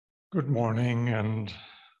Good morning and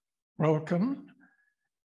welcome.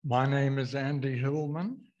 My name is Andy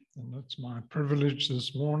Hillman, and it's my privilege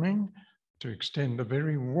this morning to extend a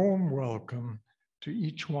very warm welcome to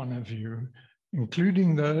each one of you,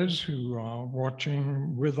 including those who are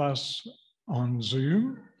watching with us on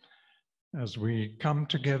Zoom as we come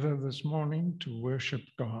together this morning to worship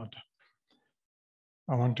God.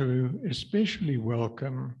 I want to especially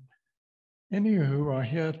welcome any who are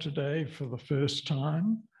here today for the first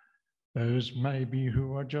time, those maybe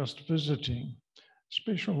who are just visiting.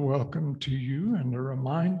 Special welcome to you and a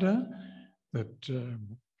reminder that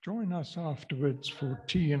join us afterwards for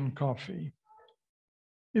tea and coffee.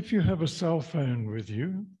 If you have a cell phone with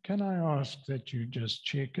you, can I ask that you just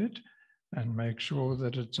check it and make sure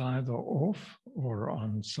that it's either off or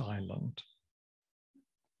on silent?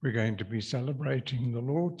 We're going to be celebrating the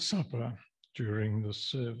Lord's Supper during the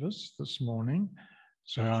service this morning.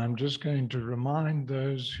 So I'm just going to remind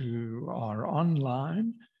those who are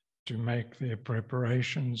online to make their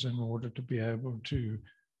preparations in order to be able to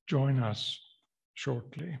join us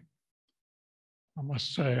shortly. I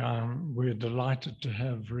must say we're delighted to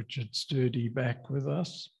have Richard Sturdee back with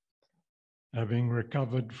us, having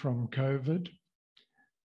recovered from COVID.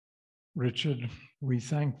 Richard, we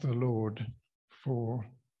thank the Lord for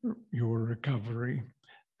your recovery,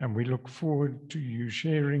 and we look forward to you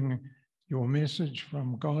sharing your message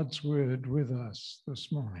from God's word with us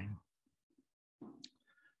this morning.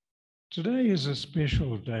 Today is a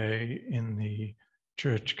special day in the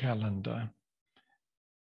church calendar.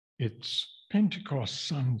 It's Pentecost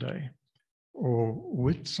Sunday, or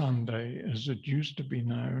Whit Sunday as it used to be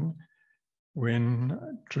known,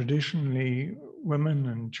 when traditionally women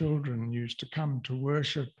and children used to come to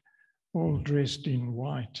worship all dressed in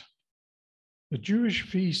white. The Jewish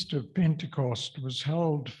feast of Pentecost was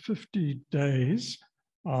held 50 days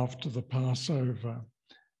after the Passover,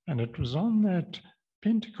 and it was on that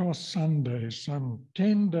Pentecost Sunday, some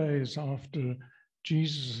 10 days after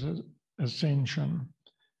Jesus' ascension,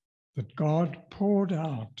 that God poured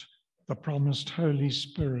out the promised Holy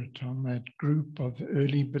Spirit on that group of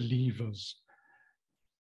early believers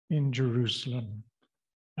in Jerusalem,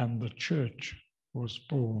 and the church was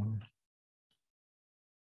born.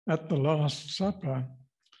 At the Last Supper,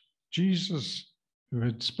 Jesus, who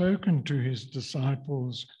had spoken to his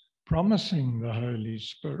disciples, promising the Holy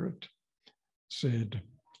Spirit, said,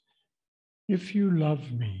 "If you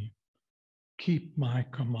love me, keep my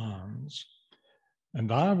commands,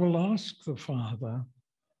 and I will ask the Father,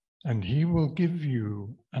 and he will give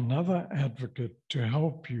you another advocate to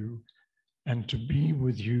help you and to be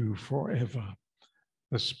with you forever,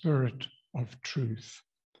 the Spirit of truth.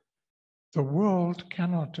 The world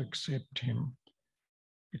cannot accept him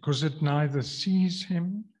because it neither sees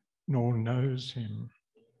him nor knows him.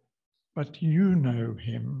 But you know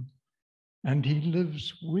him, and he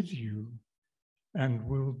lives with you and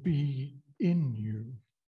will be in you."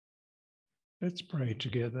 Let's pray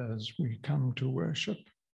together as we come to worship.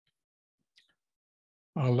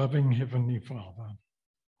 Our loving Heavenly Father,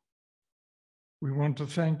 we want to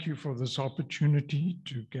thank you for this opportunity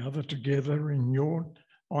to gather together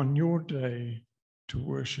on your day to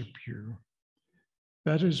worship you.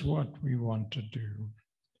 That is what we want to do.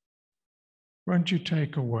 Won't you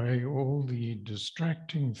take away all the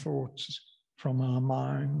distracting thoughts from our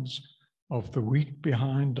minds of the week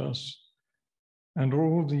behind us and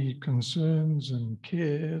all the concerns and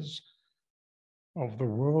cares of the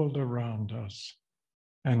world around us,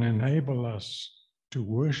 and enable us to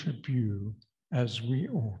worship you as we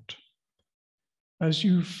ought. As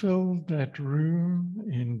you filled that room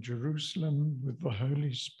in Jerusalem with the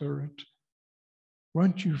Holy Spirit,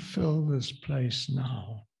 won't you fill this place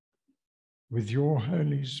now with your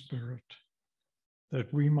Holy Spirit,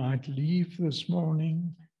 that we might leave this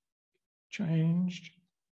morning changed,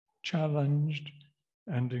 challenged,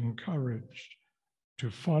 and encouraged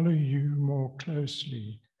to follow you more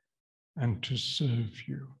closely and to serve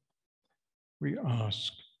you. We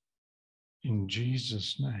ask in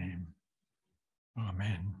Jesus' name.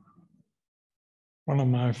 Amen. One of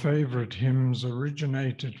my favorite hymns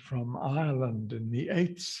originated from Ireland in the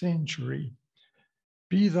 8th century.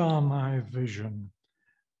 Be thou my vision.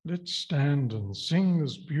 Let's stand and sing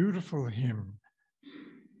this beautiful hymn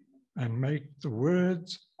and make the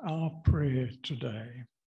words our prayer today.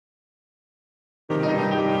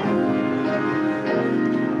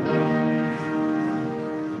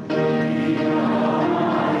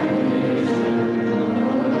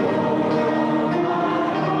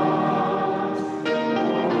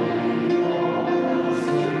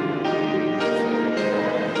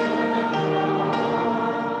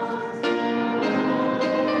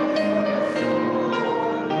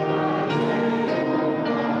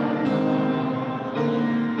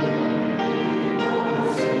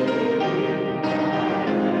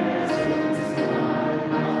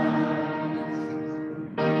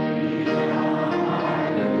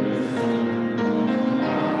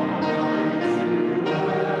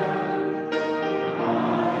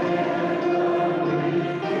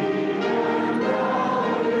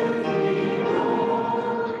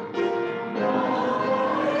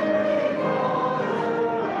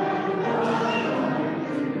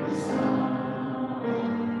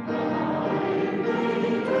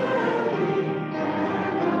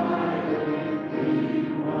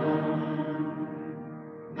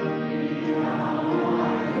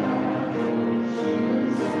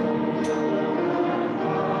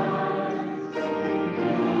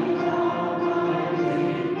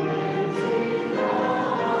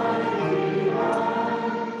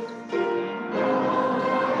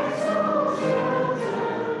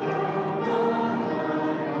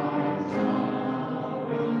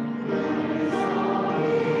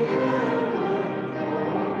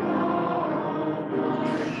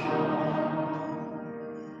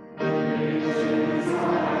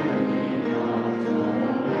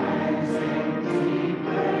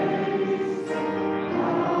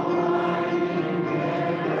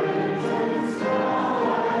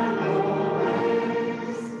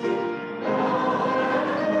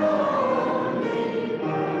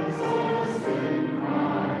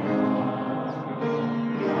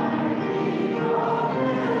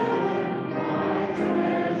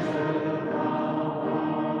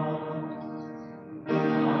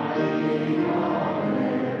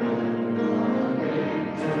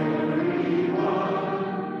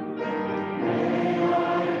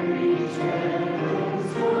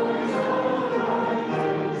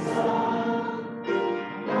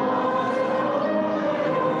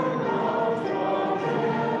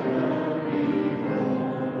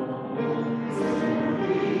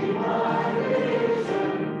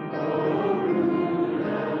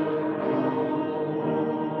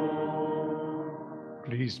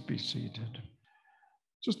 seated.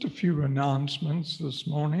 Just a few announcements this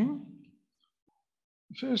morning.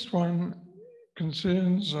 The first one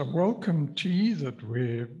concerns a welcome tea that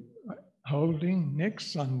we're holding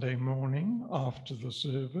next Sunday morning after the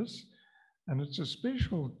service. And it's a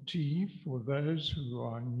special tea for those who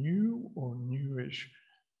are new or newish.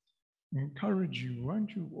 I encourage you,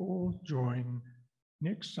 won't you all join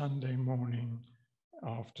next Sunday morning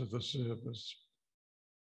after the service?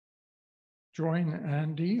 Join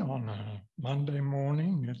Andy on a Monday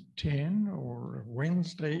morning at 10 or a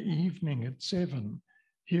Wednesday evening at 7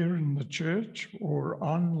 here in the church or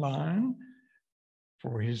online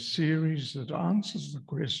for his series that answers the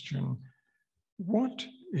question, what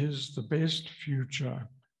is the best future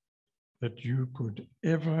that you could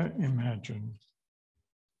ever imagine?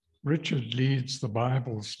 Richard leads the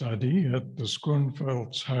Bible study at the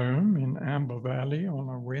Schoenfeld's home in Amber Valley on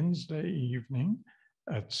a Wednesday evening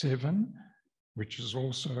at 7, which is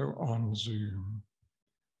also on Zoom.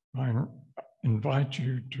 I invite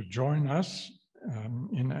you to join us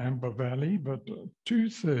in Amber Valley, but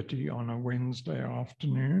 2:30 on a Wednesday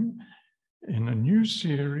afternoon in a new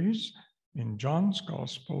series in John's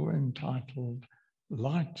Gospel entitled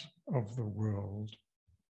Light of the World.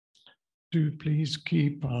 Do please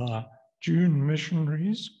keep our June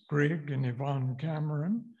missionaries, Greg and Yvonne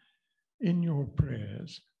Cameron, in your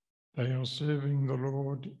prayers. They are serving the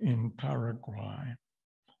Lord in Paraguay.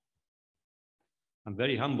 I'm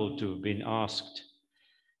very humbled to have been asked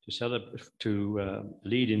to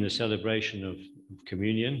lead in the celebration of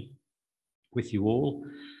communion with you all,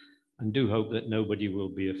 and do hope that nobody will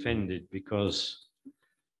be offended because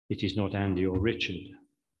it is not Andy or Richard.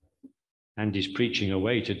 Andy's preaching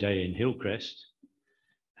away today in Hillcrest,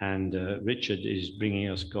 and Richard is bringing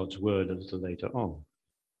us God's word a little later on.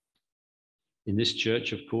 In this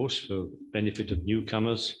church, of course, for benefit of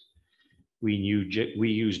newcomers, we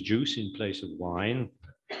use juice in place of wine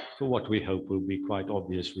for what we hope will be quite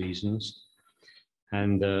obvious reasons.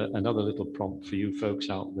 And another little prompt for you folks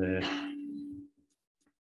out there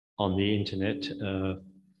on the internet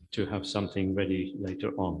to have something ready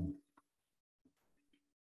later on.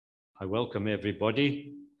 I welcome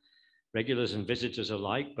everybody, regulars and visitors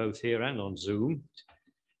alike, both here and on Zoom,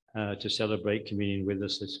 to celebrate communion with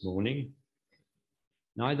us this morning.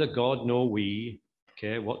 Neither God nor we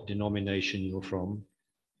care what denomination you're from.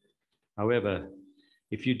 However,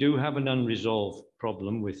 if you do have an unresolved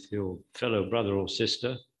problem with your fellow brother or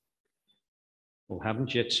sister, or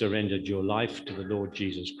haven't yet surrendered your life to the Lord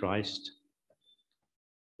Jesus Christ,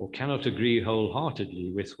 or cannot agree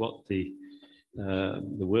wholeheartedly with what the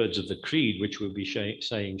words of the creed, which we'll be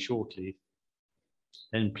saying shortly,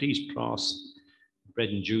 then please pass bread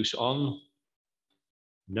and juice on.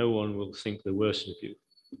 No one will think the worse of you.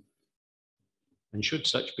 And should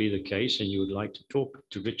such be the case, and you would like to talk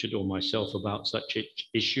to Richard or myself about such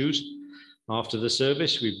issues after the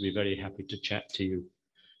service, we'd be very happy to chat to you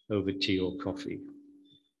over tea or coffee.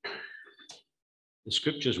 The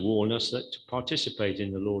scriptures warn us that to participate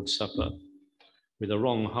in the Lord's Supper with a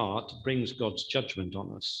wrong heart brings God's judgment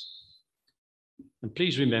on us. And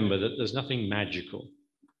please remember that there's nothing magical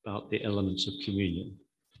about the elements of communion.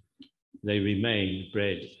 They remain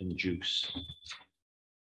bread and juice.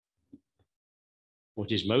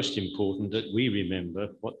 What is most important that we remember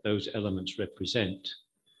what those elements represent,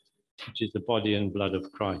 which is the body and blood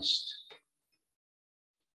of Christ.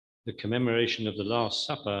 The commemoration of the Last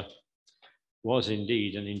Supper was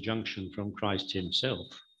indeed an injunction from Christ himself.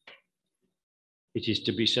 It is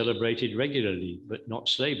to be celebrated regularly, but not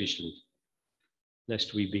slavishly,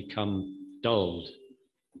 lest we become dulled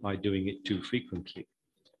by doing it too frequently.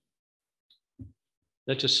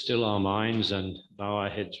 Let us still our minds and bow our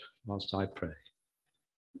heads whilst I pray.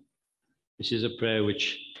 This is a prayer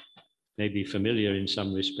which may be familiar in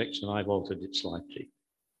some respects, and I've altered it slightly.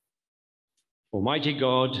 Almighty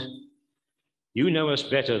God, you know us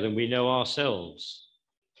better than we know ourselves.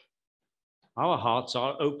 Our hearts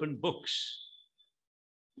are open books.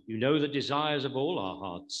 You know the desires of all our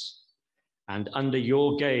hearts, and under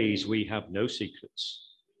your gaze we have no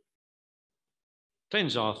secrets.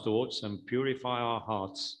 Cleanse our thoughts and purify our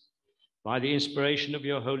hearts by the inspiration of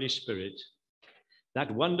your Holy Spirit, that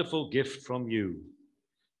wonderful gift from you,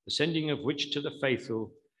 the sending of which to the faithful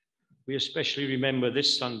we especially remember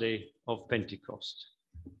this Sunday of Pentecost.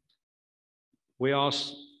 We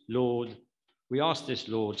ask this,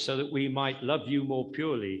 Lord, so that we might love you more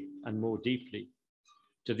purely and more deeply,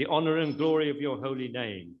 to the honor and glory of your holy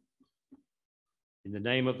name. In the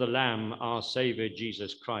name of the Lamb, our Savior,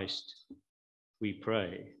 Jesus Christ, we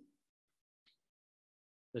pray.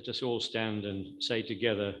 Let us all stand and say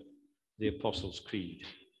together the Apostles' Creed.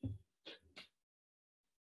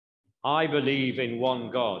 I believe in one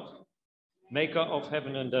God, maker of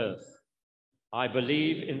heaven and earth. I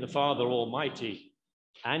believe in the Father Almighty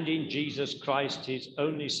and in Jesus Christ, his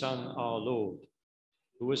only Son, our Lord,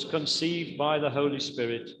 who was conceived by the Holy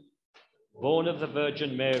Spirit, born of the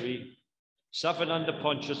Virgin Mary, suffered under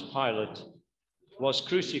Pontius Pilate, was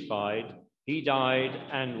crucified, he died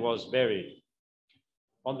and was buried.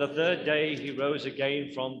 On the third day he rose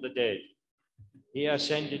again from the dead. He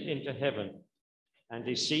ascended into heaven and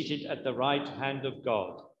is seated at the right hand of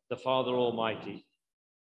God, the Father Almighty.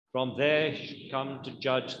 From there he shall come to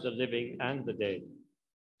judge the living and the dead.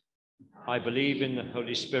 I believe in the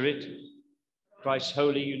Holy Spirit, Christ's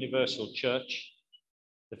holy universal church,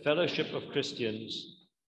 the fellowship of Christians,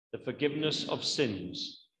 the forgiveness of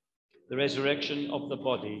sins, the resurrection of the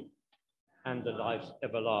body, and the life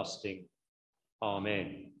everlasting.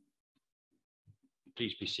 Amen.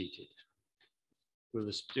 Please be seated. Will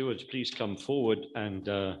the stewards please come forward and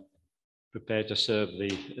prepare to serve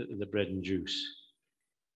the bread and juice.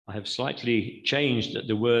 I have slightly changed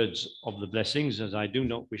the words of the blessings, as I do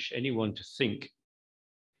not wish anyone to think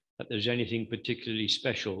that there's anything particularly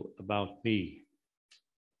special about me.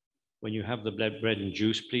 When you have the bread and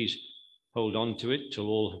juice, please hold on to it till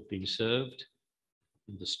all have been served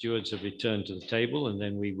and the stewards have returned to the table, and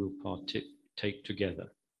then we will partake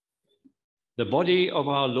together. The body of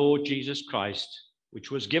our Lord Jesus Christ,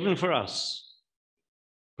 which was given for us,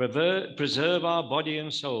 preserve our body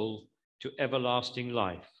and soul to everlasting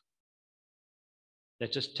life.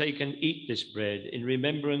 Let us take and eat this bread in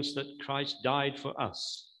remembrance that Christ died for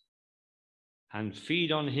us, and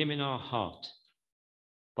feed on him in our heart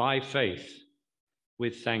by faith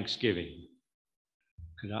with thanksgiving.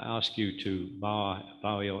 Could I ask you to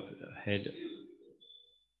bow your head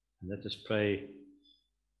and let us pray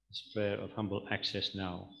this prayer of humble access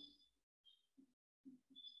now.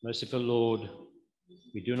 Merciful Lord,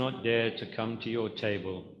 we do not dare to come to your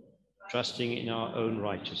table trusting in our own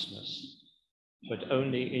righteousness, but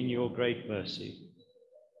only in your great mercy.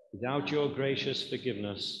 Without your gracious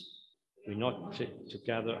forgiveness, we're not fit to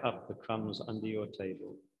gather up the crumbs under your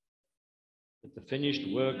table. But the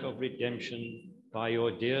finished work of redemption by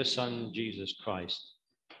your dear Son, Jesus Christ,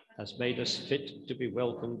 has made us fit to be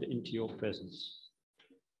welcomed into your presence.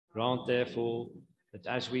 Grant, therefore, that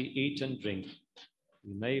as we eat and drink,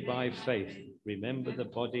 we may by faith remember the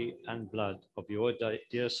body and blood of your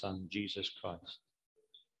dear Son, Jesus Christ.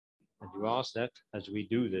 And you ask that as we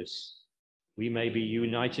do this, we may be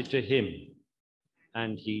united to him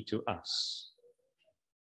and he to us.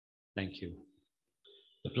 Thank you.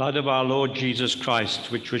 The blood of our Lord Jesus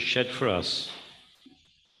Christ, which was shed for us,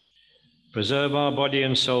 preserve our body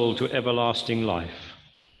and soul to everlasting life.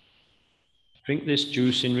 Drink this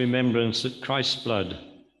juice in remembrance that Christ's blood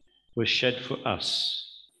was shed for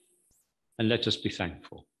us, and let us be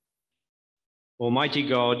thankful. Almighty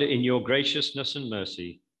God, in your graciousness and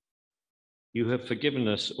mercy, you have forgiven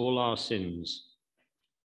us all our sins,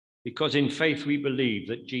 because in faith we believe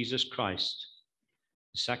that Jesus Christ,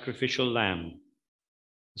 the sacrificial lamb,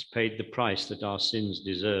 has paid the price that our sins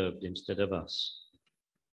deserved instead of us.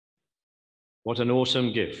 What an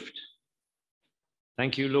awesome gift.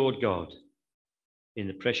 Thank you, Lord God, in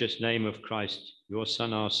the precious name of Christ, your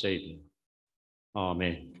Son, our Savior.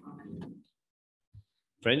 Amen.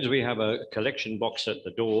 Friends, we have a collection box at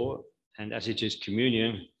the door, and as it is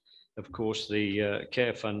communion, of course, the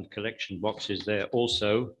Care Fund collection box is there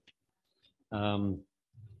also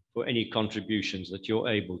for any contributions that you're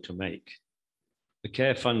able to make. The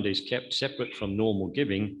Care Fund is kept separate from normal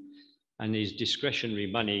giving and is discretionary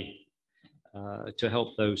money to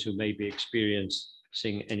help those who may be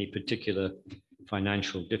experiencing any particular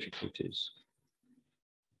financial difficulties.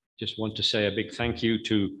 Just want to say a big thank you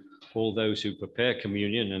to all those who prepare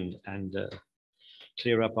communion and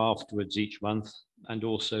clear up afterwards each month, and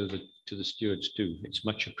also to the stewards too. It's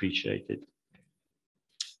much appreciated.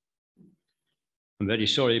 I'm very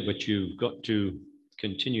sorry, but you've got to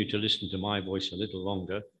continue to listen to my voice a little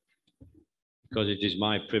longer, because it is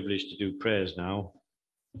my privilege to do prayers now.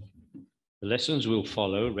 The lessons will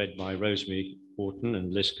follow, read by Rosemary Horton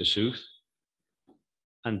and Liz Kasuth,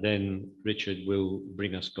 and then Richard will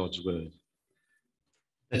bring us God's word.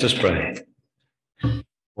 Let us pray.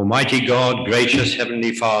 Almighty God, gracious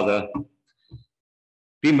Heavenly Father,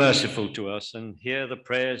 be merciful to us and hear the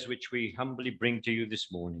prayers which we humbly bring to you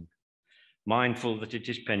this morning, mindful that it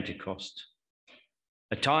is Pentecost,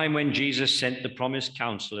 a time when Jesus sent the promised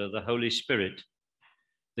counselor, the Holy Spirit,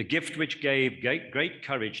 the gift which gave great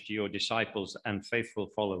courage to your disciples and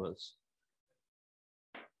faithful followers.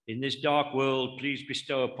 In this dark world, please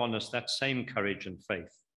bestow upon us that same courage and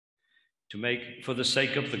faith to make, for the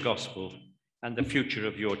sake of the gospel, and the future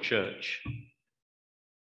of your church.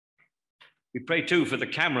 We pray too for the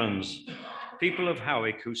Camerons, people of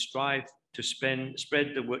Howick who strive to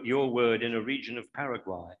spread your word in a region of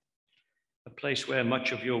Paraguay, a place where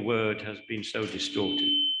much of your word has been so distorted.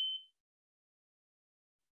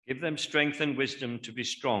 Give them strength and wisdom to be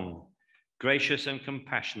strong, gracious and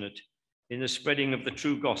compassionate in the spreading of the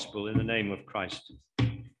true gospel in the name of Christ.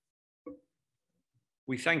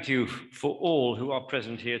 We thank you for all who are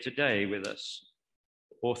present here today with us,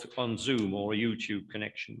 or on Zoom or YouTube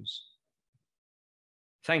connections.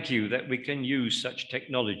 Thank you that we can use such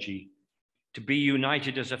technology to be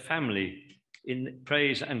united as a family in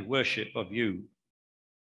praise and worship of you.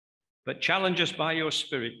 But challenge us by your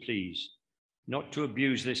Spirit, please, not to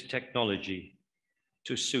abuse this technology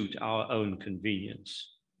to suit our own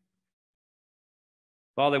convenience.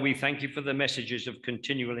 Father, we thank you for the messages of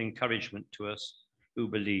continual encouragement to us who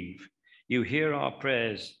believe. You hear our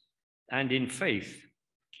prayers, and in faith,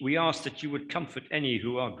 we ask that you would comfort any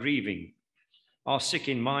who are grieving, are sick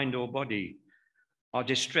in mind or body, are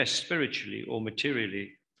distressed spiritually or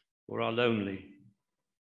materially, or are lonely,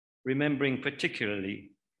 remembering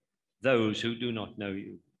particularly those who do not know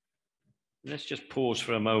you. Let's just pause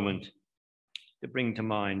for a moment to bring to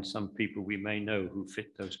mind some people we may know who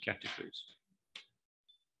fit those categories.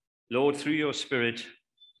 Lord, through your Spirit,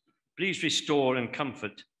 please restore and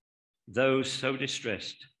comfort those so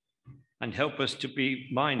distressed and help us to be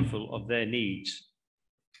mindful of their needs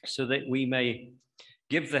so that we may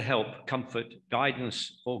give the help, comfort,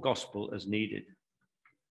 guidance, or gospel as needed.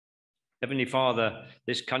 Heavenly Father,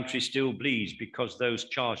 this country still bleeds because those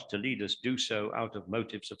charged to lead us do so out of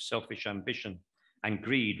motives of selfish ambition and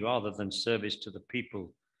greed rather than service to the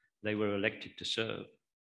people they were elected to serve.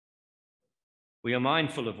 We are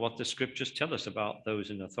mindful of what the scriptures tell us about those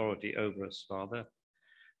in authority over us, Father,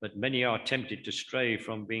 but many are tempted to stray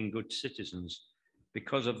from being good citizens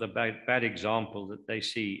because of the bad example that they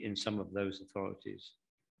see in some of those authorities.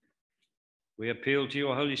 We appeal to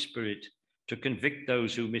your Holy Spirit to convict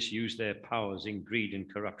those who misuse their powers in greed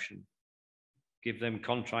and corruption. Give them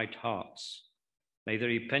contrite hearts. May they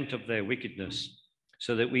repent of their wickedness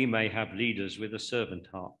so that we may have leaders with a servant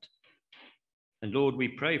heart. And Lord, we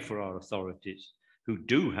pray for our authorities who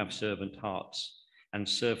do have servant hearts and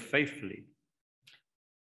serve faithfully,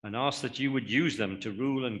 and ask that you would use them to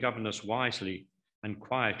rule and govern us wisely and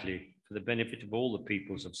quietly for the benefit of all the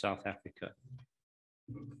peoples of South Africa.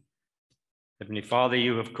 Heavenly Father,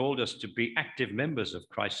 you have called us to be active members of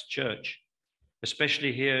Christ's church,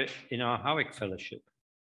 especially here in our Howick fellowship.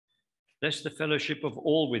 Bless the fellowship of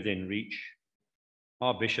all within reach,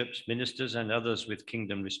 our bishops, ministers, and others with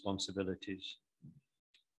kingdom responsibilities.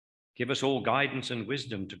 Give us all guidance and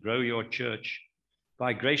wisdom to grow your church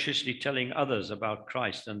by graciously telling others about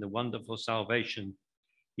Christ and the wonderful salvation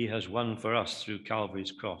he has won for us through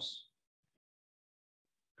Calvary's cross.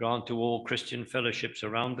 Grant to all Christian fellowships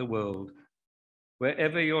around the world,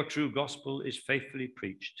 wherever your true gospel is faithfully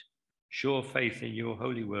preached, sure faith in your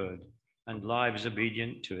holy word and lives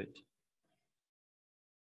obedient to it.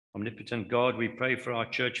 Omnipotent God, we pray for our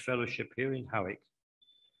church fellowship here in Howick.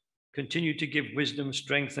 Continue to give wisdom,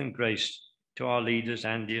 strength, and grace to our leaders,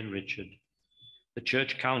 Andy and Richard, the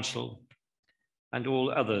church council, and all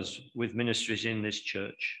others with ministries in this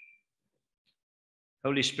church.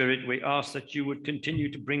 Holy Spirit, we ask that you would continue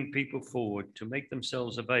to bring people forward to make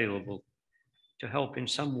themselves available to help in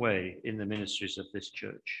some way in the ministries of this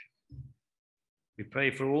church. We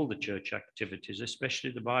pray for all the church activities,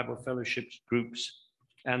 especially the Bible fellowships groups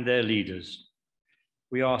and their leaders.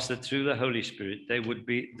 We ask that through the Holy Spirit,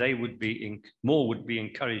 more would be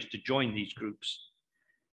encouraged to join these groups,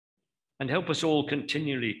 and help us all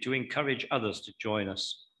continually to encourage others to join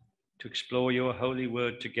us, to explore your holy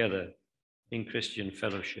word together in Christian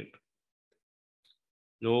fellowship.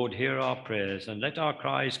 Lord, hear our prayers and let our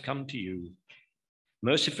cries come to you.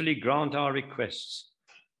 Mercifully grant our requests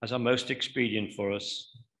as are most expedient for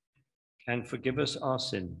us, and forgive us our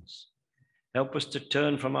sins. Help us to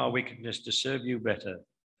turn from our wickedness to serve you better.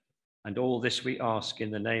 And all this we ask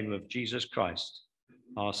in the name of Jesus Christ,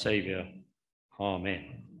 our Savior.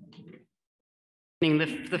 Amen.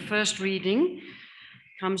 The first reading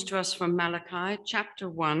comes to us from Malachi chapter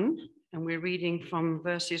 1, and we're reading from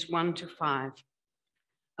verses 1 to 5.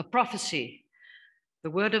 A prophecy,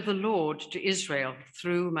 the word of the Lord to Israel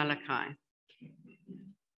through Malachi.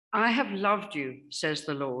 I have loved you, says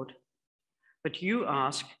the Lord, but you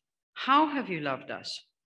ask, how have you loved us?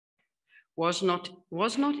 Was not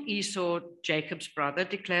Esau Jacob's brother,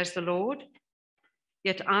 declares the Lord?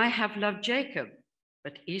 Yet I have loved Jacob,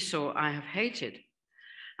 but Esau I have hated.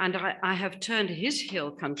 And I have turned his hill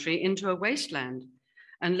country into a wasteland,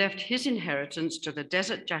 and left his inheritance to the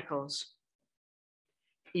desert jackals.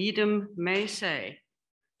 Edom may say,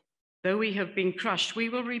 though we have been crushed, we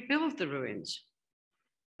will rebuild the ruins.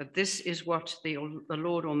 But this is what the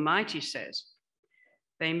Lord Almighty says.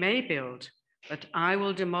 They may build, but I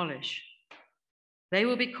will demolish. They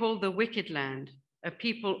will be called the wicked land, a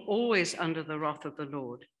people always under the wrath of the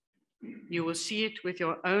Lord. You will see it with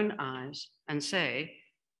your own eyes and say,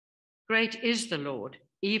 great is the Lord,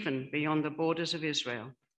 even beyond the borders of Israel.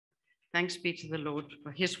 Thanks be to the Lord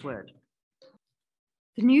for his word.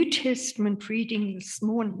 The New Testament reading this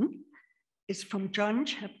morning is from John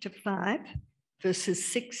chapter 5, verses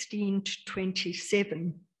 16 to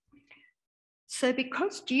 27. So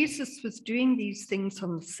because Jesus was doing these things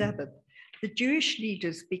on the Sabbath, the Jewish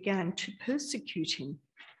leaders began to persecute him.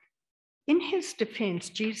 In his defense,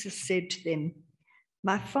 Jesus said to them,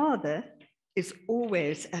 my Father is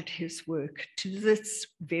always at his work to this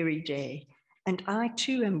very day, and I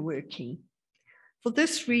too am working. For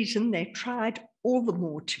this reason, they tried all the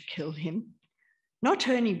more to kill him. Not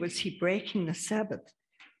only was he breaking the Sabbath,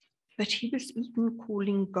 but he was even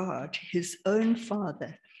calling God his own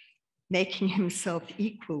Father, making himself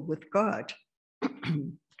equal with God.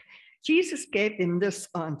 Jesus gave them this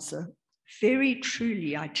answer, very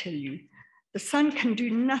truly, I tell you, the Son can do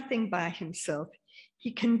nothing by himself.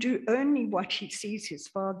 He can do only what he sees his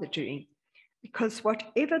Father doing, because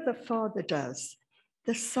whatever the Father does,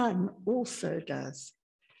 the Son also does.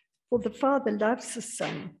 For the Father loves the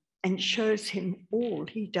Son and shows him all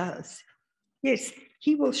he does. Yes,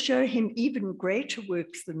 he will show him even greater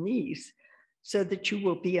works than these, so that you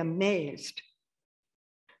will be amazed.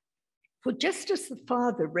 For just as the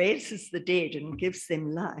Father raises the dead and gives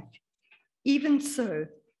them life, even so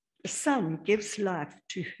the Son gives life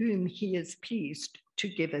to whom he is pleased to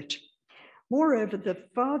give it. Moreover, the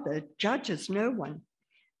Father judges no one,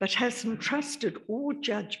 but has entrusted all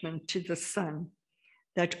judgment to the Son,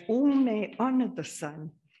 that all may honor the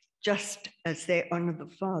Son, just as they honor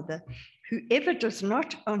the Father. Whoever does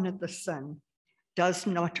not honor the Son does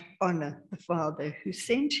not honor the Father who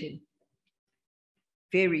sent him.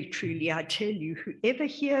 Very truly, I tell you, whoever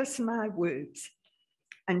hears my words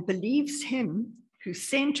and believes him who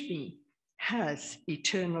sent me has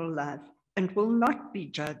eternal life and will not be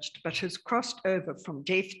judged, but has crossed over from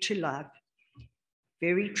death to life.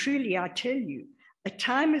 Very truly, I tell you, a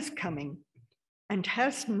time is coming and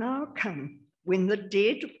has now come when the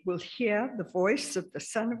dead will hear the voice of the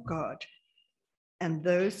Son of God, and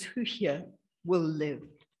those who hear will live.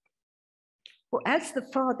 For as the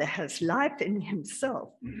Father has life in himself,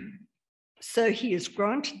 so he has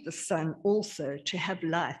granted the Son also to have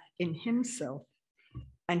life in himself,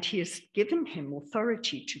 and he has given him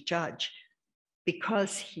authority to judge,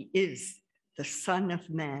 because he is the Son of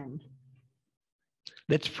Man.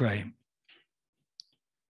 Let's pray.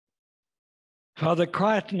 Father,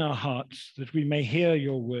 quieten our hearts that we may hear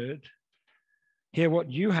your word, hear what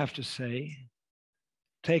you have to say,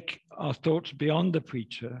 take our thoughts beyond the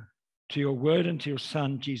preacher to your word and to your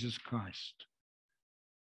Son, Jesus Christ.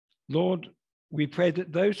 Lord, we pray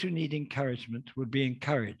that those who need encouragement would be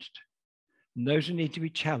encouraged, and those who need to be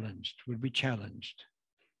challenged would be challenged.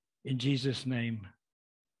 In Jesus' name,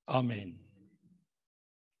 amen.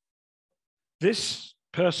 This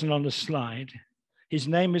person on the slide, his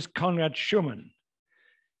name is Konrad Schumann.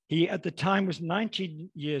 He, at the time, was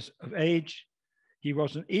 19 years of age. He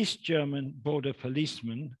was an East German border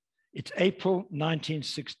policeman. It's April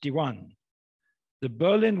 1961. The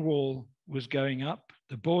Berlin Wall was going up.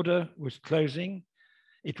 The border was closing.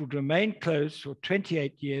 It would remain closed for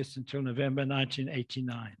 28 years until November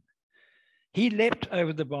 1989. He leapt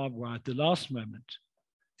over the barbed wire at the last moment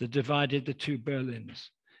that divided the two Berlins.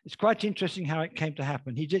 It's quite interesting how it came to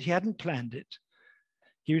happen. He hadn't planned it.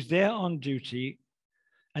 He was there on duty,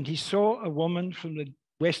 and he saw a woman from the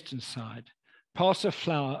western side pass a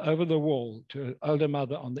flower over the wall to her older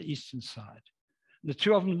mother on the eastern side. The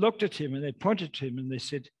two of them looked at him and they pointed to him and they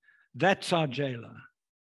said, "That's our jailer."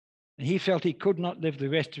 And he felt he could not live the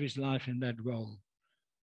rest of his life in that role.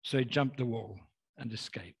 So he jumped the wall and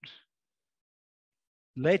escaped.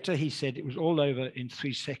 Later, he said it was all over in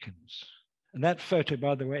 3 seconds. And that photo,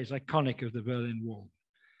 by the way, is iconic of the Berlin Wall.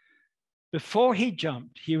 Before he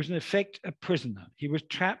jumped, he was in effect a prisoner. He was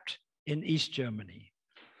trapped in East Germany.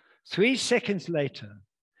 3 seconds later,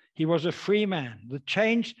 he was a free man. The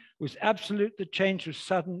change was absolute. The change was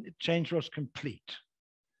sudden. The change was complete.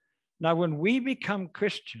 Now, when we become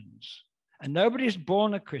Christians, and nobody is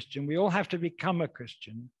born a Christian, we all have to become a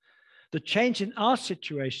Christian, the change in our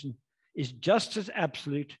situation is just as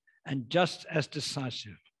absolute and just as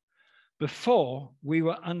decisive. Before, we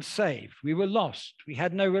were unsaved. We were lost. We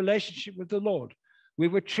had no relationship with the Lord. We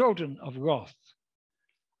were children of wrath.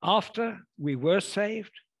 After we were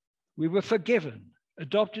saved, we were forgiven,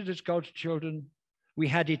 adopted as God's children. We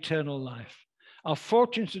had eternal life. Our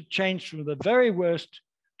fortunes had changed from the very worst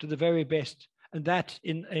to the very best, and that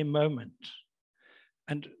in a moment.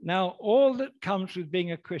 And now all that comes with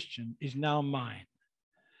being a Christian is now mine.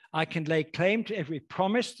 I can lay claim to every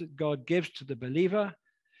promise that God gives to the believer,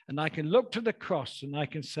 and I can look to the cross and I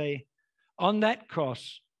can say, on that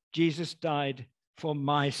cross, Jesus died for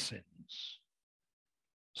my sins.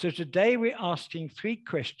 So today we're asking 3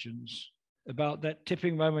 questions about that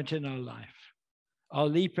tipping moment in our life. I'll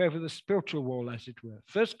leap over the spiritual wall, as it were.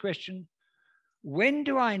 First question, when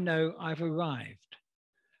do I know I've arrived?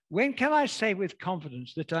 When can I say with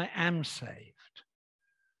confidence that I am saved?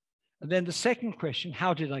 And then the second question,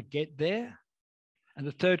 how did I get there? And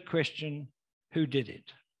the third question, who did it?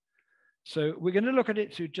 So we're going to look at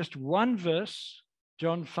it through just one verse,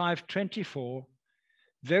 John 5:24.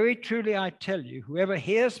 Very truly I tell you, whoever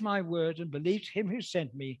hears my word and believes him who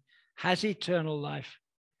sent me has eternal life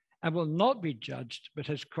and will not be judged, but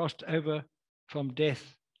has crossed over from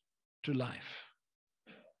death to life.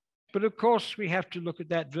 But of course, we have to look at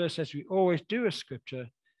that verse, as we always do as scripture,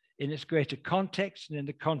 in its greater context and in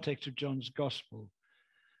the context of John's gospel.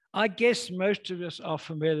 I guess most of us are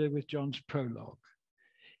familiar with John's prologue.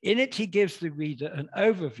 In it, he gives the reader an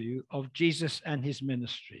overview of Jesus and his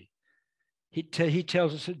ministry. He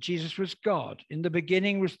tells us that Jesus was God. In the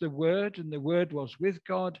beginning was the Word, and the Word was with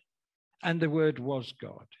God, and the Word was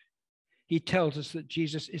God. He tells us that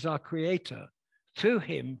Jesus is our creator. Through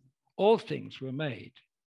him, all things were made.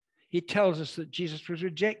 He tells us that Jesus was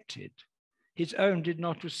rejected. His own did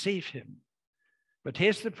not receive him. But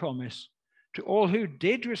here's the promise: to all who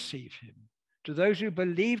did receive him, to those who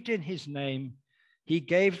believed in his name, he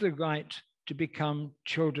gave the right to become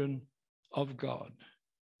children of God.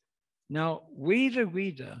 Now, we, the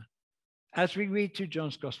reader, as we read through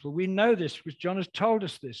John's gospel, we know this because John has told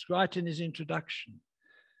us this right in his introduction.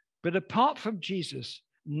 But apart from Jesus,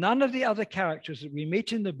 none of the other characters that we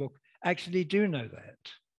meet in the book actually do know that.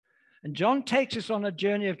 And John takes us on a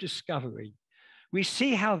journey of discovery. We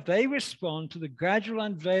see how they respond to the gradual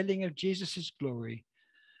unveiling of Jesus's glory.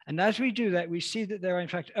 And as we do that, we see that there are, in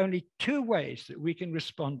fact, only 2 ways that we can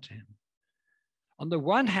respond to him. On the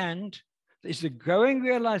one hand, is the growing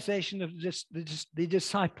realization of the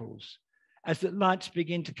disciples as the lights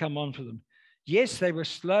begin to come on for them. Yes, they were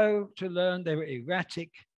slow to learn, they were erratic,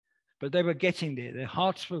 but they were getting there. Their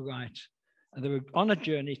hearts were right, and they were on a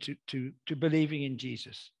journey to believing in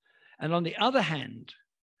Jesus. And on the other hand,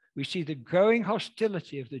 we see the growing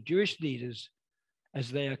hostility of the Jewish leaders as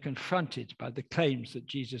they are confronted by the claims that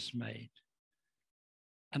Jesus made.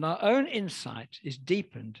 And our own insight is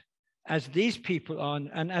deepened as these people are,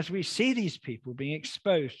 and as we see these people being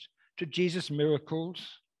exposed to Jesus' miracles,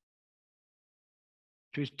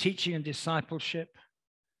 to his teaching and discipleship,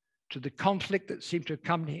 to the conflict that seemed to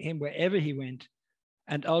accompany him wherever he went,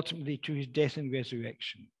 and ultimately to his death and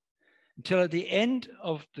resurrection. Until at the end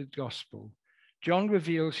of the gospel, John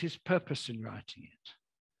reveals his purpose in writing it.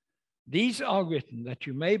 These are written that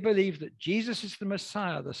you may believe that Jesus is the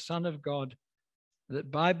Messiah, the Son of God, that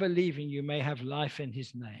by believing you may have life in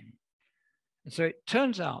his name. And so it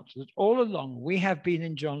turns out that all along we have been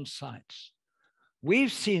in John's sights.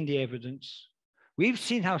 We've seen the evidence. We've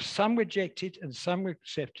seen how some rejected and some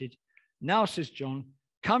accepted. Now, says John,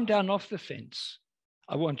 come down off the fence.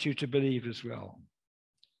 I want you to believe as well.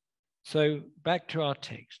 So back to our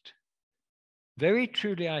text. Very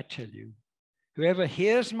truly I tell you, whoever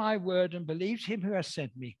hears my word and believes him who has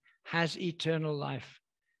sent me has eternal life.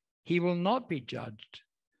 He will not be judged,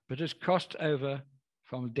 but has crossed over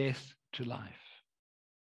from death to life.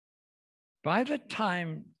 By the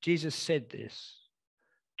time Jesus said this,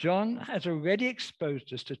 John has already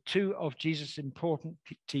exposed us to 2 of Jesus' important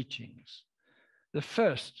teachings. The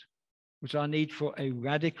first was our need for a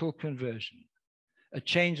radical conversion, a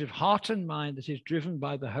change of heart and mind that is driven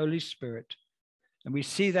by the Holy Spirit. And we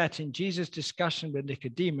see that in Jesus' discussion with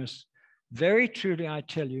Nicodemus. Very truly, I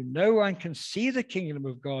tell you, no one can see the kingdom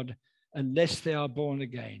of God unless they are born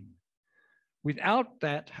again. Without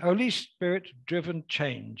that Holy Spirit-driven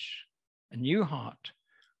change, a new heart,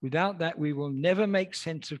 without that, we will never make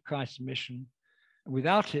sense of Christ's mission. And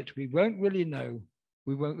without it, we won't really know,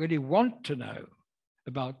 we won't really want to know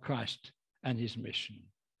about Christ and his mission.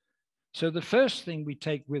 So the first thing we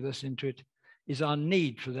take with us into it is our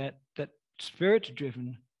need for that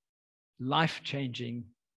Spirit-driven, life-changing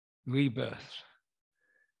rebirth.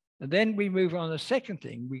 And then we move on. The second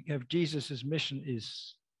thing, we have Jesus' mission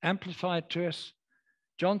is amplified to us.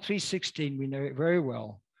 John 3:16, we know it very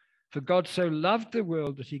well. For God so loved the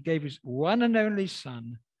world that he gave his one and only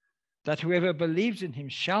Son, that whoever believes in him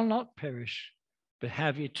shall not perish, but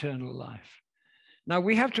have eternal life. Now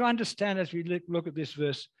we have to understand as we look at this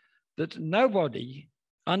verse that nobody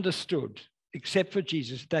understood, except for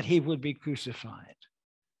Jesus, that he would be crucified.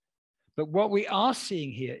 But what we are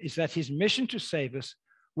seeing here is that his mission to save us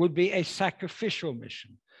would be a sacrificial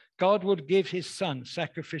mission. God would give his Son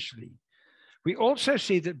sacrificially. We also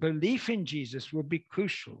see that belief in Jesus will be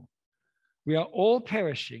crucial. We are all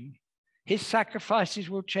perishing. His sacrifices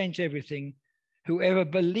will change everything. Whoever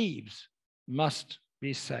believes must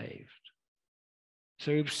be saved.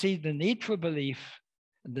 So we see the need for belief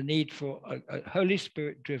and the need for a Holy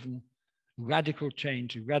Spirit-driven radical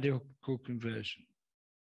change, radical conversion.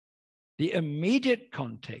 The immediate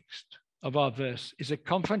context of our verse is a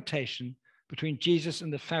confrontation between Jesus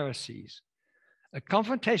and the Pharisees, a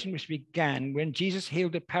confrontation which began when Jesus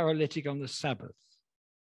healed a paralytic on the Sabbath.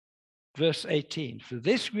 Verse 18, for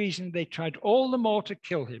this reason they tried all the more to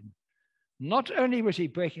kill him. Not only was he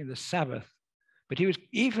breaking the Sabbath, but he was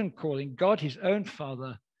even calling God his own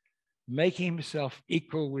Father, making himself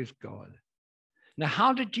equal with God. Now,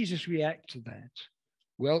 how did Jesus react to that?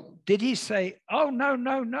 Well, did he say, oh, no,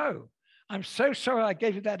 no, no, I'm so sorry I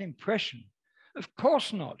gave you that impression? Of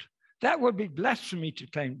course not. That would be blasphemy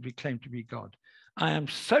to be claimed to be God. I am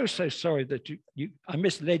so sorry that I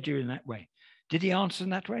misled you in that way. Did he answer in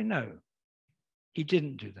that way? No, he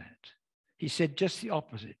didn't do that. He said just the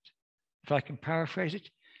opposite. If I can paraphrase it,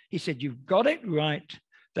 he said, you've got it right.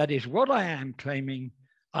 That is what I am claiming.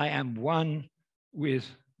 I am one with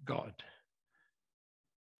God.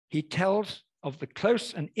 He tells of the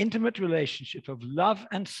close and intimate relationship of love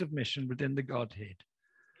and submission within the Godhead.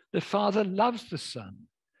 The Father loves the Son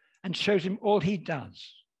and shows him all he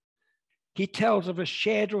does. He tells of a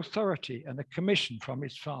shared authority and a commission from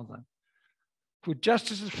his Father. For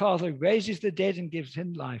just as the Father raises the dead and gives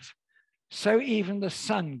him life, so even the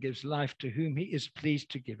Son gives life to whom he is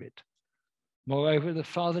pleased to give it. Moreover, the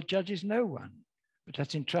Father judges no one, but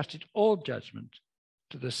has entrusted all judgment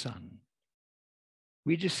to the Son.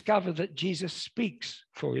 We discover that Jesus speaks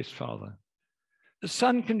for his Father. The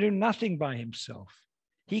Son can do nothing by himself.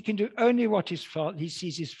 He can do only what he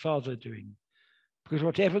sees his Father doing, because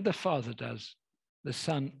whatever the Father does, the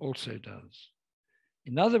Son also does.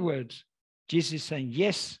 In other words, Jesus is saying,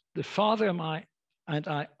 yes, the Father and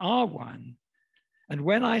I are one, and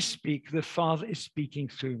when I speak, the Father is speaking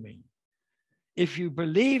through me. If you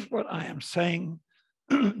believe what I am saying,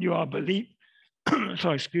 you are believing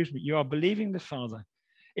the Father.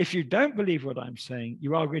 If you don't believe what I'm saying,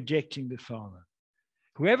 you are rejecting the Father.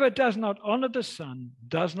 Whoever does not honor the Son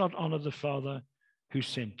does not honor the Father who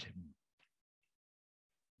sent him.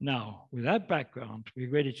 Now, with that background,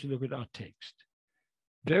 we're ready to look at our text.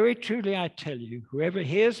 Very truly, I tell you, whoever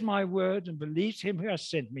hears my word and believes him who has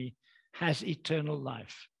sent me has eternal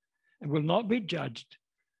life and will not be judged,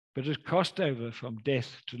 but has crossed over from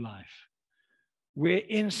death to life. We're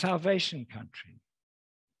in salvation country.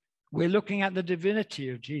 We're looking at the divinity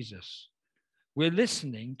of Jesus. We're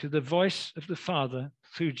listening to the voice of the Father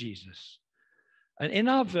through Jesus. And in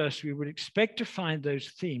our verse, we would expect to find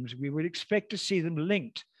those themes. We would expect to see them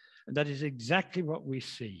linked. And that is exactly what we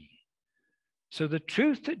see. So the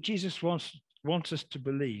truth that Jesus wants us to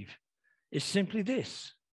believe is simply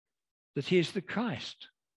this, that he is the Christ,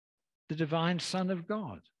 the divine Son of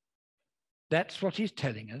God. That's what he's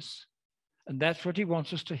telling us. And that's what he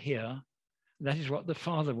wants us to hear. That is what the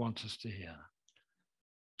Father wants us to hear.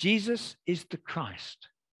 Jesus is the Christ.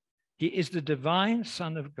 He is the divine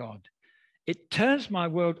Son of God. It turns my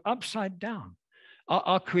world upside down.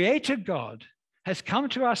 Our Creator God has come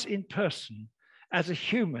to us in person as a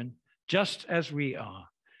human, just as we are.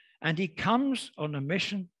 And he comes on a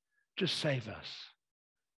mission to save us.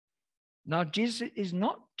 Now, Jesus is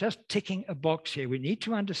not just ticking a box here. We need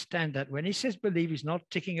to understand that when he says believe, he's not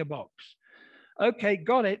ticking a box. Okay,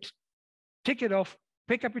 got it. Tick it off.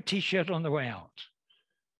 Pick up a T-shirt on the way out.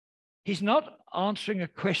 He's not answering a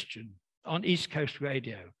question on East Coast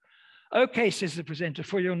radio. Okay, says the presenter,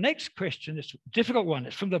 for your next question, it's a difficult one.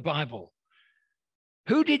 It's from the Bible.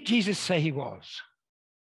 Who did Jesus say he was?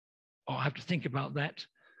 Oh, I have to think about that.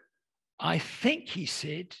 I think he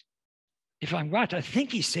said, if I'm right, I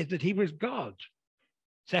think he said that he was God.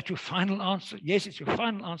 Is that your final answer? Yes, it's your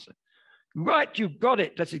final answer. Right, you've got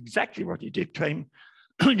it. That's exactly what he did claim.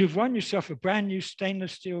 You've won yourself a brand new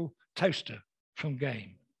stainless steel toaster from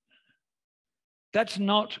Game. That's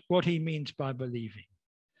not what he means by believing.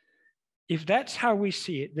 If that's how we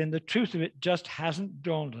see it, then the truth of it just hasn't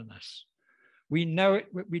dawned on us. We know it,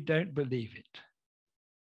 but we don't believe it.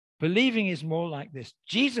 Believing is more like this.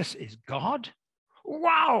 Jesus is God?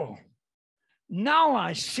 wow, now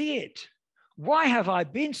I see it. Why have I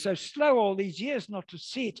been so slow all these years not to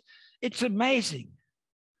see it? It's amazing.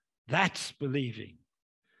 That's believing.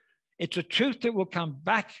 It's a truth that will come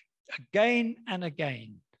back again and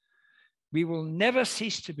again. We will never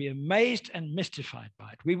cease to be amazed and mystified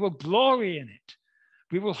by it. We will glory in it.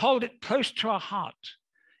 We will hold it close to our heart.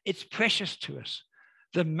 It's precious to us.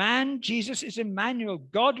 The man, Jesus, is Emmanuel,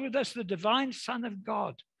 God with us, the divine Son of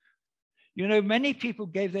God. You know, many people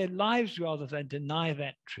gave their lives rather than deny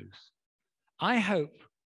that truth. I hope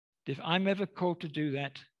that if I'm ever called to do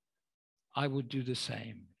that, I will do the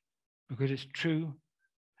same, because it's true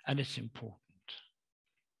and it's important.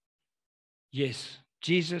 Yes,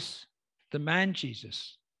 Jesus, the man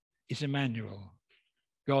Jesus, is Emmanuel,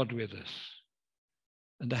 God with us.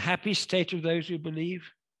 And the happy state of those who believe,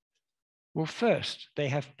 well, first, they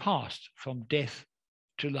have passed from death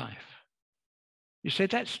to life. You say,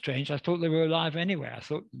 that's strange. I thought they were alive anyway. I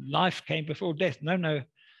thought life came before death. No, no.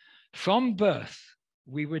 From birth,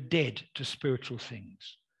 we were dead to spiritual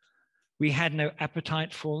things. We had no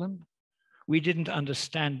appetite for them. We didn't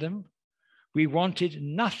understand them. We wanted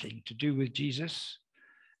nothing to do with Jesus.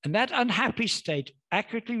 And that unhappy state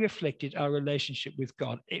accurately reflected our relationship with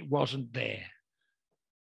God. It wasn't there.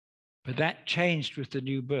 But that changed with the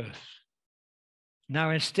new birth.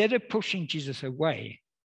 Now, instead of pushing Jesus away,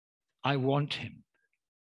 I want him.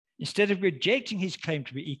 Instead of rejecting his claim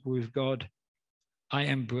to be equal with God, I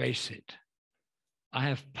embrace it. I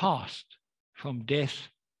have passed from death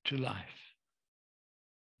to life.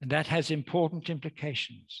 And that has important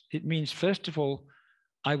implications. It means, first of all,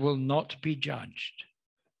 I will not be judged.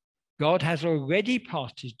 God has already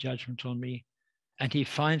passed his judgment on me, and he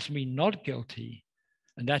finds me not guilty,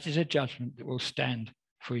 and that is a judgment that will stand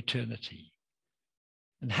for eternity.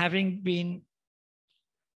 And having been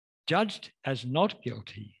judged as not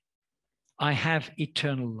guilty, I have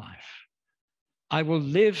eternal life. I will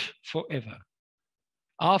live forever.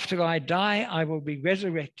 After I die, I will be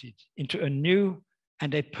resurrected into a new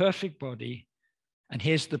and a perfect body. And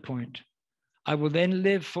here's the point. I will then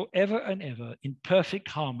live forever and ever in perfect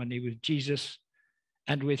harmony with Jesus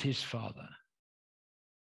and with his Father.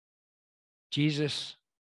 Jesus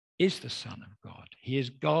is the Son of God. He is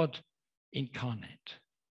God incarnate.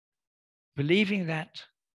 Believing that,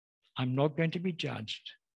 I'm not going to be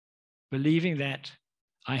judged. Believing that,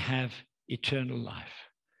 I have eternal life.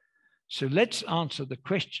 So let's answer the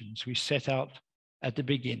questions we set out at the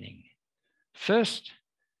beginning. First,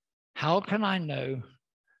 how can I know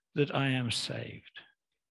that I am saved?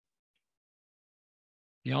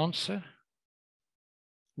 The answer,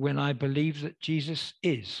 when I believe that Jesus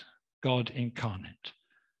is God incarnate.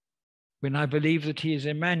 When I believe that he is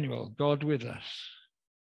Emmanuel, God with us.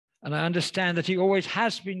 And I understand that he always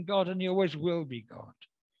has been God and he always will be God,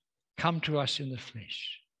 come to us in the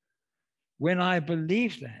flesh. When I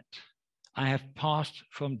believe that, I have passed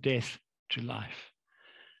from death to life.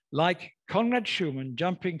 Like Konrad Schumann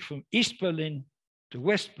jumping from East Berlin to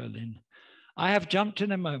West Berlin, I have jumped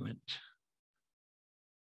in a moment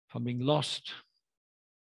from being lost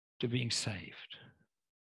to being saved.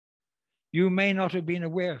 You may not have been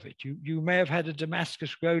aware of it. You may have had a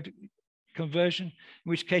Damascus Road conversion, in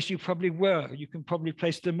which case you probably were. You can probably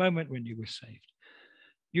place the moment when you were saved.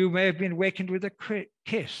 You may have been awakened with a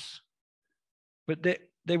kiss, but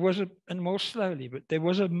there was and more slowly, but there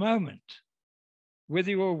was a moment, whether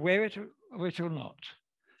you were aware of it or not,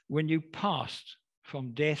 when you passed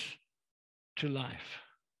from death to life,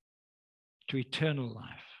 to eternal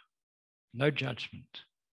life, no judgment.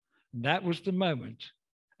 And that was the moment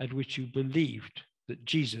at which you believed that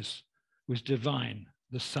Jesus was divine,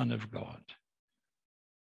 the Son of God.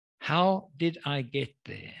 How did I get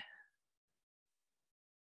there?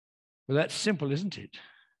 Well, that's simple, isn't it?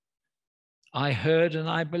 I heard and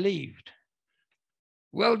I believed.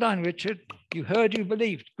 Well done, Richard. You heard, you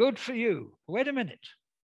believed. Good for you. Wait a minute.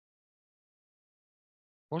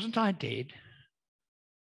 Wasn't I dead?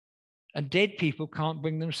 And dead people can't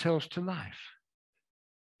bring themselves to life.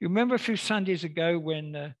 You remember a few Sundays ago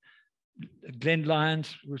when Glenn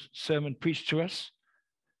Lyons' sermon preached to us?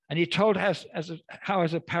 And he told us how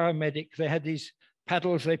as a paramedic, they had these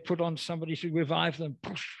paddles they put on somebody to revive them,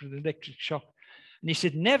 push with electric shock. And he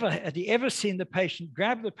said, never had he ever seen the patient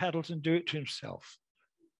grab the paddles and do it to himself.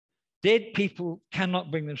 Dead people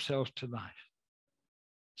cannot bring themselves to life.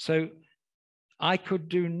 So I could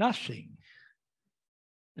do nothing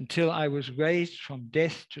until I was raised from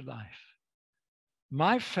death to life.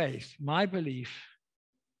 My faith, my belief,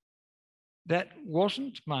 that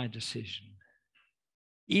wasn't my decision,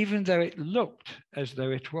 even though it looked as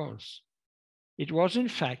though it was. It was, in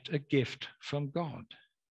fact, a gift from God.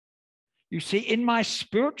 You see, in my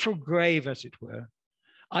spiritual grave, as it were,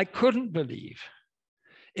 I couldn't believe.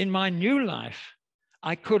 In my new life,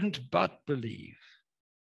 I couldn't but believe.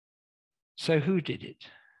 So who did it?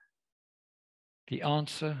 The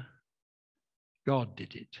answer, God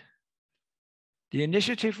did it. The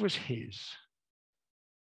initiative was his.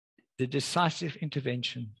 The decisive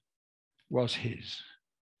intervention was his.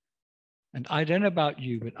 And I don't know about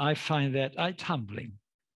you, but I find that it's humbling.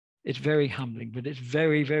 It's very humbling, but it's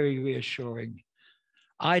very, very reassuring.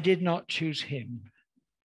 I did not choose him.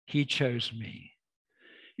 He chose me.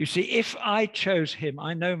 You see, if I chose him,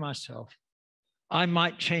 I know myself, I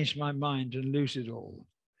might change my mind and lose it all.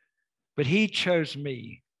 But he chose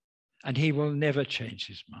me, and he will never change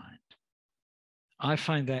his mind. I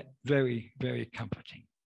find that very, very comforting.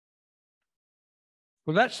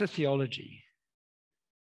 Well, that's the theology.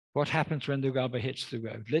 What happens when the rubber hits the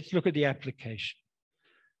road? Let's look at the application.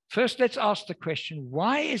 First, let's ask the question,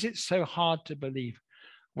 why is it so hard to believe?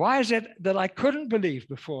 Why is it that I couldn't believe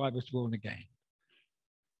before I was born again?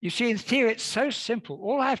 You see, in theory, it's so simple.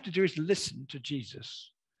 All I have to do is listen to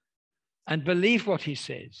Jesus and believe what he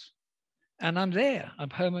says. And I'm there. I'm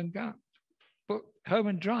home and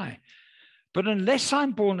dry. But unless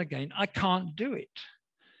I'm born again, I can't do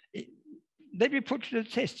it. Let me put to the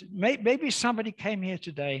test. Maybe somebody came here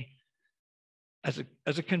today as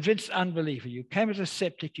a convinced unbeliever. You came as a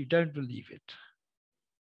skeptic, you don't believe it.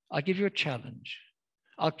 I'll give you a challenge.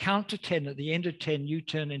 I'll count to 10. At the end of 10, you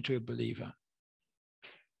turn into a believer.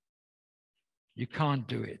 You can't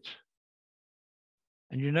do it.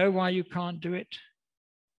 And you know why you can't do it?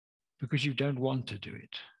 Because you don't want to do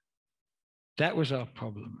it. That was our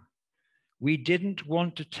problem. We didn't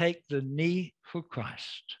want to take the knee for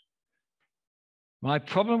Christ. My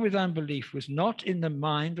problem with unbelief was not in the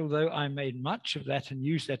mind, although I made much of that and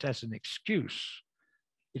used that as an excuse.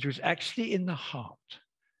 It was actually in the heart.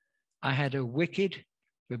 I had a wicked,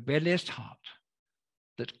 rebellious heart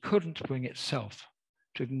that couldn't bring itself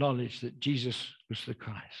to acknowledge that Jesus was the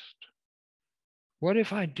Christ. What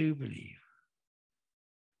if I do believe?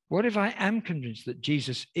 What if I am convinced that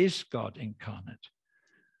Jesus is God incarnate?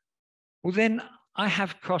 Well, then I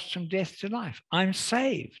have crossed from death to life. I'm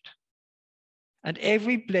saved. And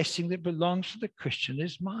every blessing that belongs to the Christian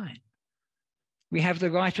is mine. We have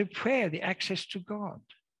the right of prayer, the access to God.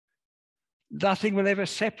 Nothing will ever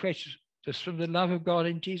separate us from the love of God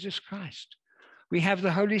in Jesus Christ. We have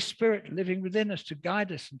the Holy Spirit living within us to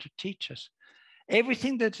guide us and to teach us.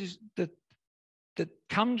 Everything that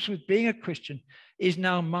comes with being a Christian is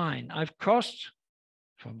now mine. I've crossed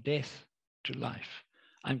from death to life.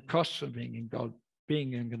 I'm crossed from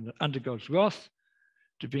being under God's wrath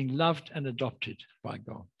to being loved and adopted by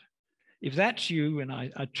God. If that's you, and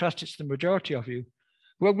I trust it's the majority of you,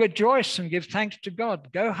 well, rejoice and give thanks to God.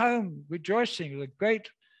 Go home rejoicing with a great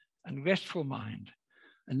and restful mind,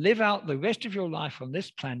 and live out the rest of your life on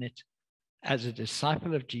this planet as a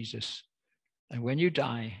disciple of Jesus. And when you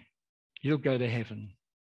die, you'll go to heaven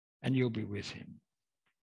and you'll be with him.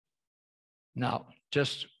 Now,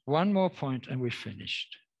 just one more point and we're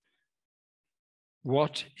finished.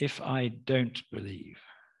 What if I don't believe?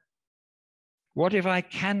 What if I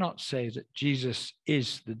cannot say that Jesus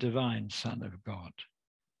is the divine Son of God?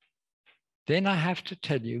 Then I have to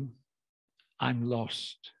tell you, I'm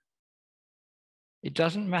lost. It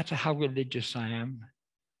doesn't matter how religious I am.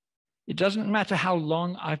 It doesn't matter how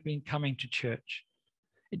long I've been coming to church.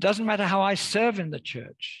 It doesn't matter how I serve in the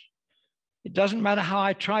church. It doesn't matter how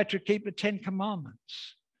I try to keep the 10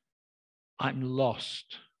 Commandments. I'm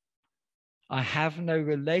lost. I have no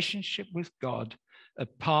relationship with God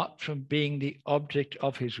apart from being the object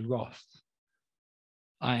of his wrath.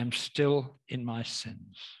 I am still in my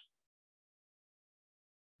sins.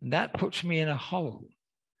 And that puts me in a hole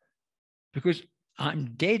because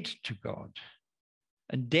I'm dead to God,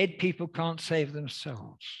 and dead people can't save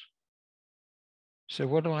themselves. So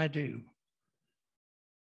what do?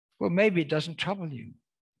 Well, maybe it doesn't trouble you.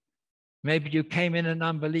 Maybe you came in an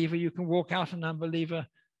unbeliever, you can walk out an unbeliever,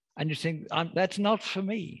 and you think, that's not for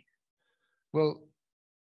me. Well,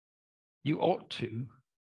 you ought to,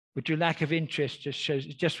 but your lack of interest just shows,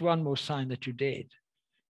 it's just one more sign that you're dead.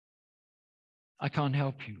 I can't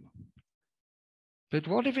help you. But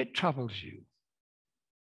what if it troubles you?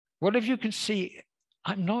 What if you can see,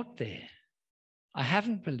 I'm not there. I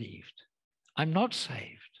haven't believed. I'm not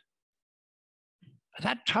saved.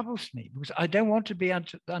 That troubles me because I don't want to be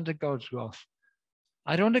under God's wrath.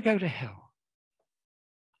 I don't want to go to hell.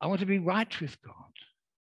 I want to be right with God.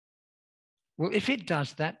 Well, if it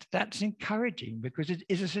does that, that's encouraging because it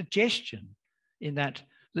is a suggestion in that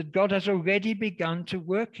God has already begun to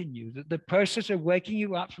work in you, that the process of waking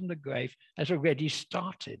you up from the grave has already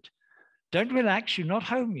started. Don't relax. You're not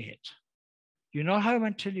home yet. You're not home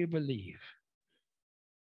until you believe.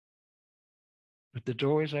 But the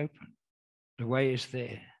door is open. The way is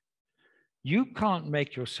there. You can't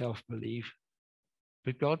make yourself believe,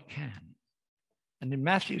 but God can. And in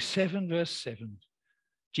Matthew 7, verse 7,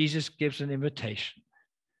 Jesus gives an invitation.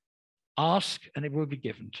 Ask and it will be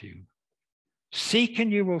given to you. Seek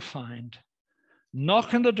and you will find.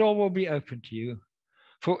 Knock and the door will be open to you.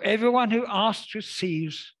 For everyone who asks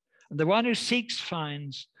receives, and the one who seeks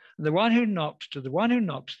finds, and the one who knocks, to the one who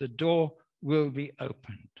knocks, the door will be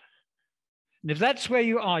opened. And if that's where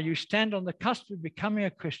you are, you stand on the cusp of becoming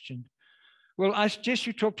a Christian, well, I suggest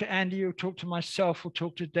you talk to Andy, or talk to myself, or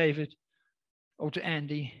talk to David, or to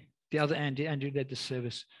Andy, the other Andy. Andy led the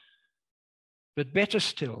service. But better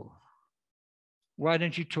still, why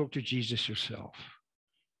don't you talk to Jesus yourself?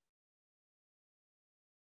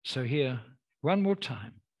 So here, one more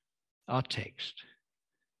time, our text.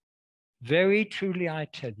 Very truly I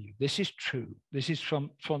tell you, this is true. This is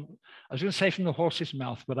from I was going to say from the horse's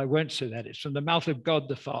mouth, but I won't say that. It's from the mouth of God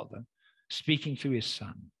the Father, speaking through his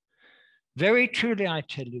Son. Very truly I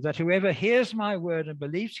tell you that whoever hears my word and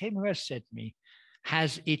believes him who has sent me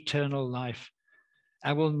has eternal life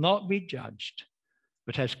and will not be judged,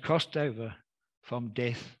 but has crossed over from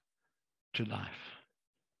death to life.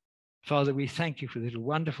 Father, we thank you for this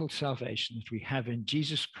wonderful salvation that we have in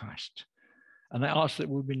Jesus Christ. And I ask that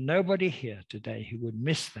there will be nobody here today who would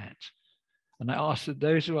miss that. And I ask that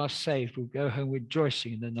those who are saved will go home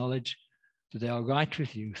rejoicing in the knowledge that they are right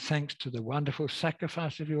with you, thanks to the wonderful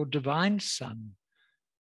sacrifice of your divine Son,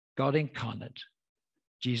 God incarnate,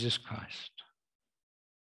 Jesus Christ.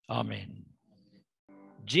 Amen.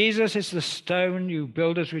 Jesus is the stone you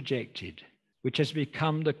builders rejected, which has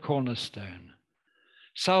become the cornerstone.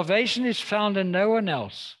 Salvation is found in no one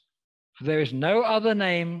else, for there is no other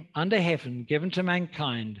name under heaven given to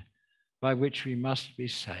mankind by which we must be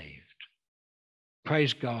saved.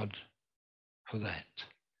 Praise God for that.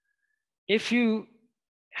 If you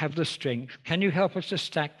have the strength, can you help us to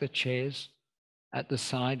stack the chairs at the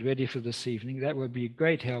side ready for this evening? That would be a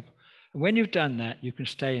great help. And when you've done that, you can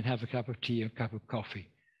stay and have a cup of tea or a cup of coffee.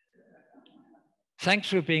 Thanks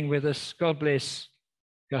for being with us. God bless.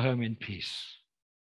 Go home in peace.